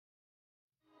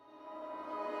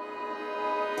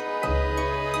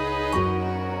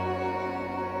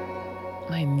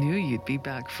be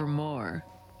back for more.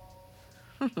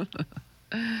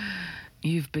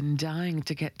 You've been dying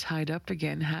to get tied up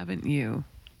again, haven't you?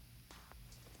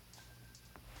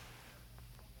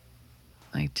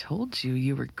 I told you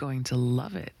you were going to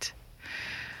love it.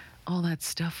 All that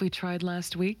stuff we tried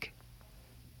last week?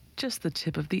 Just the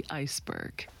tip of the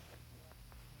iceberg.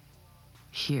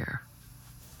 Here.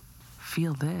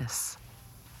 Feel this.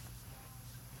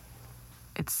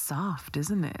 It's soft,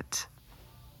 isn't it?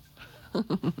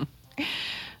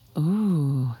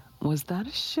 Ooh, was that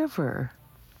a shiver?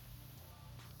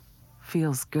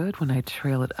 Feels good when I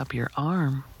trail it up your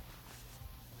arm.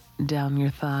 Down your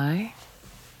thigh.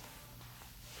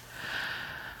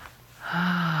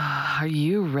 Are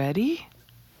you ready?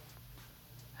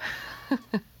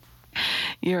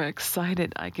 You're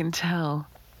excited, I can tell.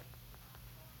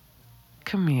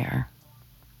 Come here.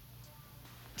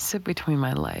 Sit between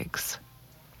my legs.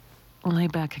 Lay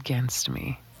back against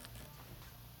me.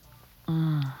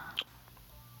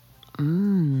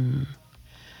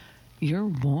 You're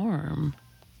warm.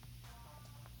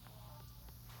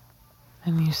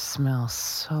 And you smell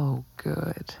so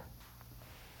good.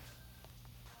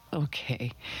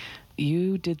 Okay,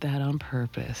 you did that on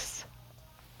purpose.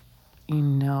 You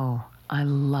know, I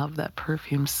love that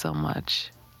perfume so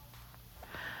much.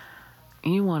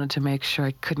 You wanted to make sure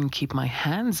I couldn't keep my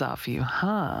hands off you,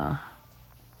 huh?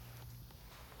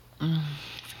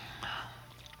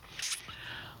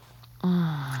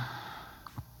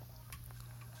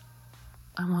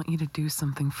 I want you to do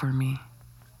something for me.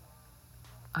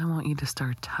 I want you to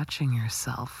start touching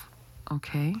yourself,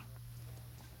 okay?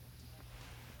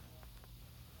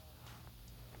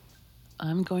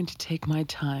 I'm going to take my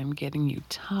time getting you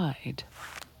tied.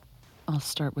 I'll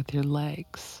start with your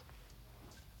legs.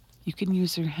 You can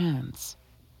use your hands.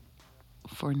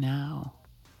 For now.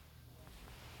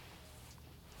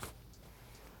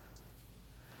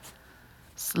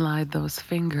 Slide those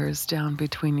fingers down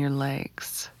between your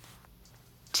legs.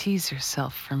 Tease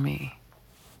yourself for me.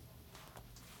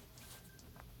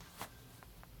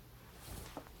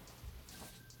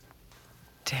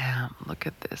 Damn, look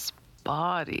at this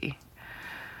body.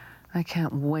 I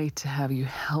can't wait to have you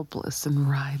helpless and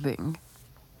writhing.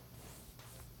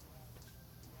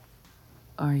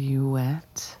 Are you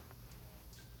wet?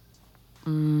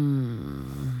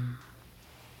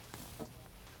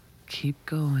 Keep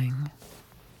going.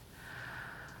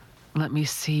 Let me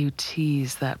see you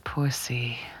tease that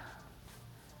pussy.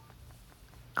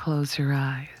 Close your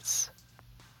eyes.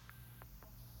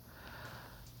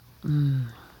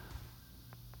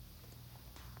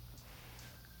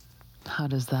 How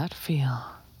does that feel?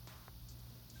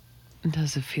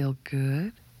 Does it feel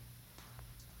good?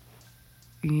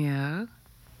 Yeah?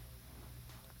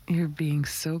 You're being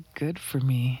so good for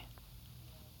me.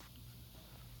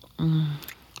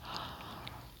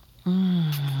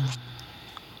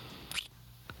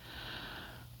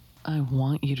 I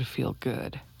want you to feel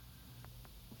good.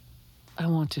 I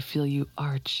want to feel you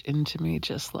arch into me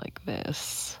just like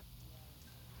this.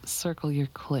 Circle your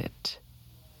clit.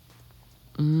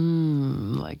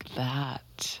 Like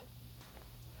that.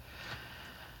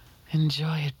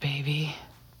 Enjoy it, baby.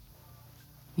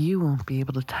 You won't be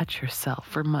able to touch yourself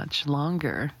for much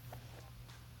longer.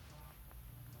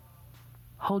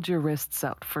 Hold your wrists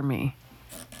out for me.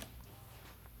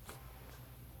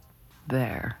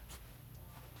 There.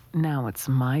 Now it's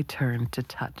my turn to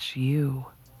touch you.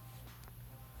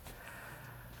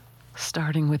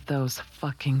 Starting with those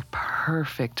fucking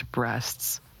perfect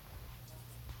breasts.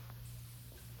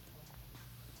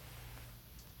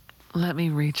 Let me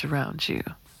reach around you.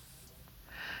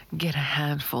 Get a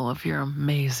handful of your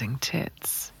amazing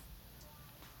tits.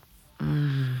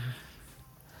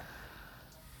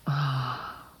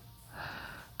 Oh,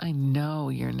 I know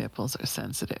your nipples are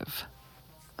sensitive.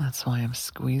 That's why I'm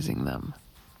squeezing them.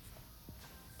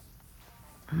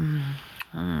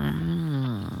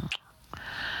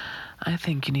 I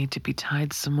think you need to be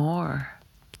tied some more.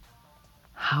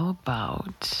 How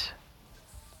about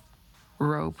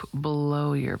rope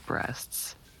below your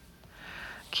breasts,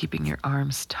 keeping your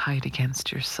arms tight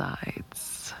against your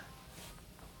sides?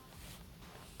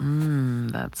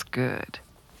 That's good.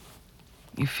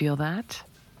 You feel that?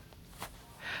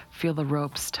 Feel the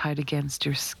ropes tight against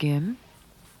your skin?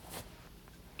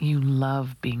 You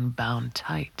love being bound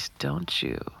tight, don't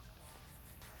you?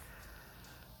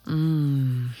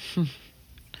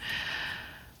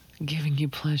 Giving you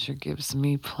pleasure gives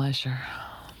me pleasure.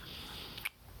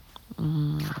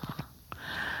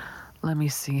 Let me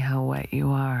see how wet you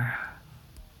are.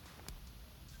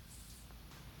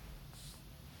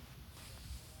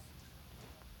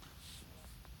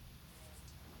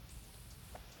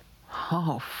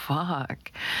 Oh,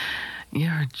 fuck.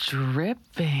 You're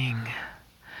dripping.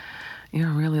 You're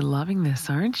really loving this,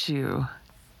 aren't you?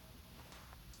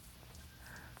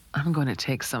 I'm going to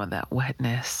take some of that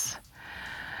wetness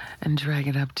and drag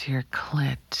it up to your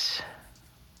clit.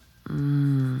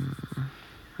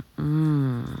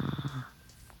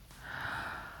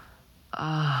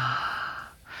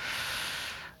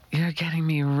 You're getting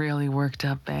me really worked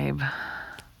up, babe.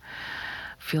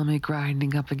 Feel me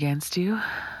grinding up against you?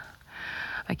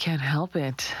 I can't help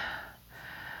it.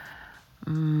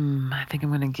 I think I'm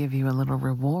going to give you a little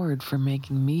reward for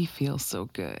making me feel so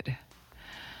good.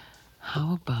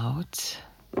 How about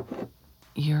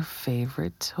your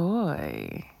favorite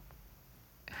toy?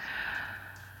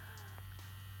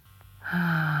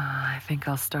 I think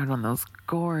I'll start on those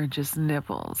gorgeous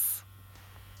nipples.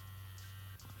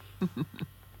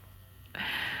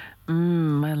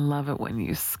 I love it when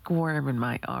you squirm in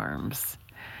my arms.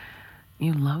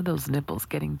 You love those nipples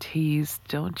getting teased,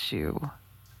 don't you?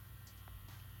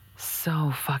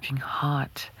 So fucking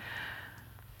hot.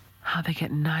 How they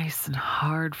get nice and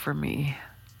hard for me.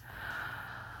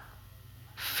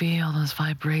 Feel those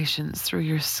vibrations through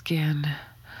your skin,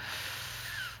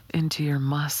 into your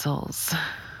muscles.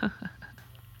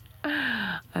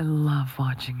 I love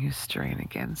watching you strain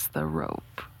against the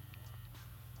rope.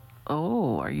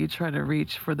 Oh, are you trying to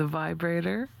reach for the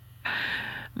vibrator?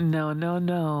 No, no,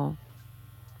 no.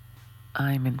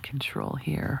 I'm in control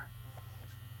here.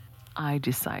 I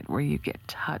decide where you get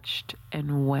touched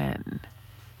and when.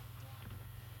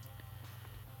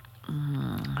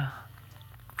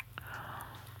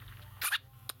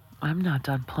 I'm not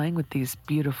done playing with these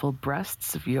beautiful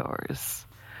breasts of yours.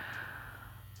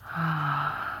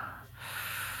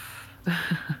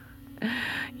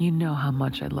 You know how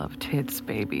much I love tits,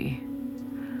 baby.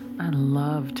 I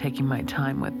love taking my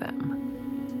time with them.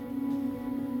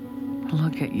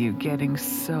 Look at you getting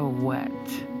so wet.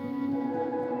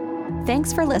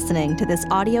 Thanks for listening to this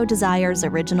Audio Desires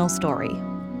original story.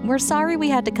 We're sorry we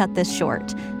had to cut this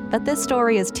short, but this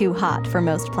story is too hot for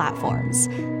most platforms.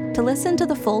 To listen to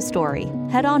the full story,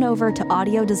 head on over to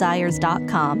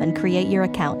audiodesires.com and create your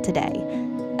account today.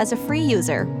 As a free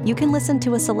user, you can listen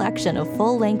to a selection of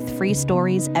full-length free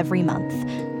stories every month.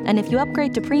 And if you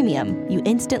upgrade to premium, you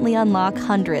instantly unlock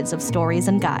hundreds of stories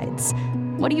and guides.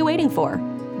 What are you waiting for?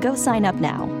 Go sign up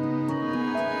now.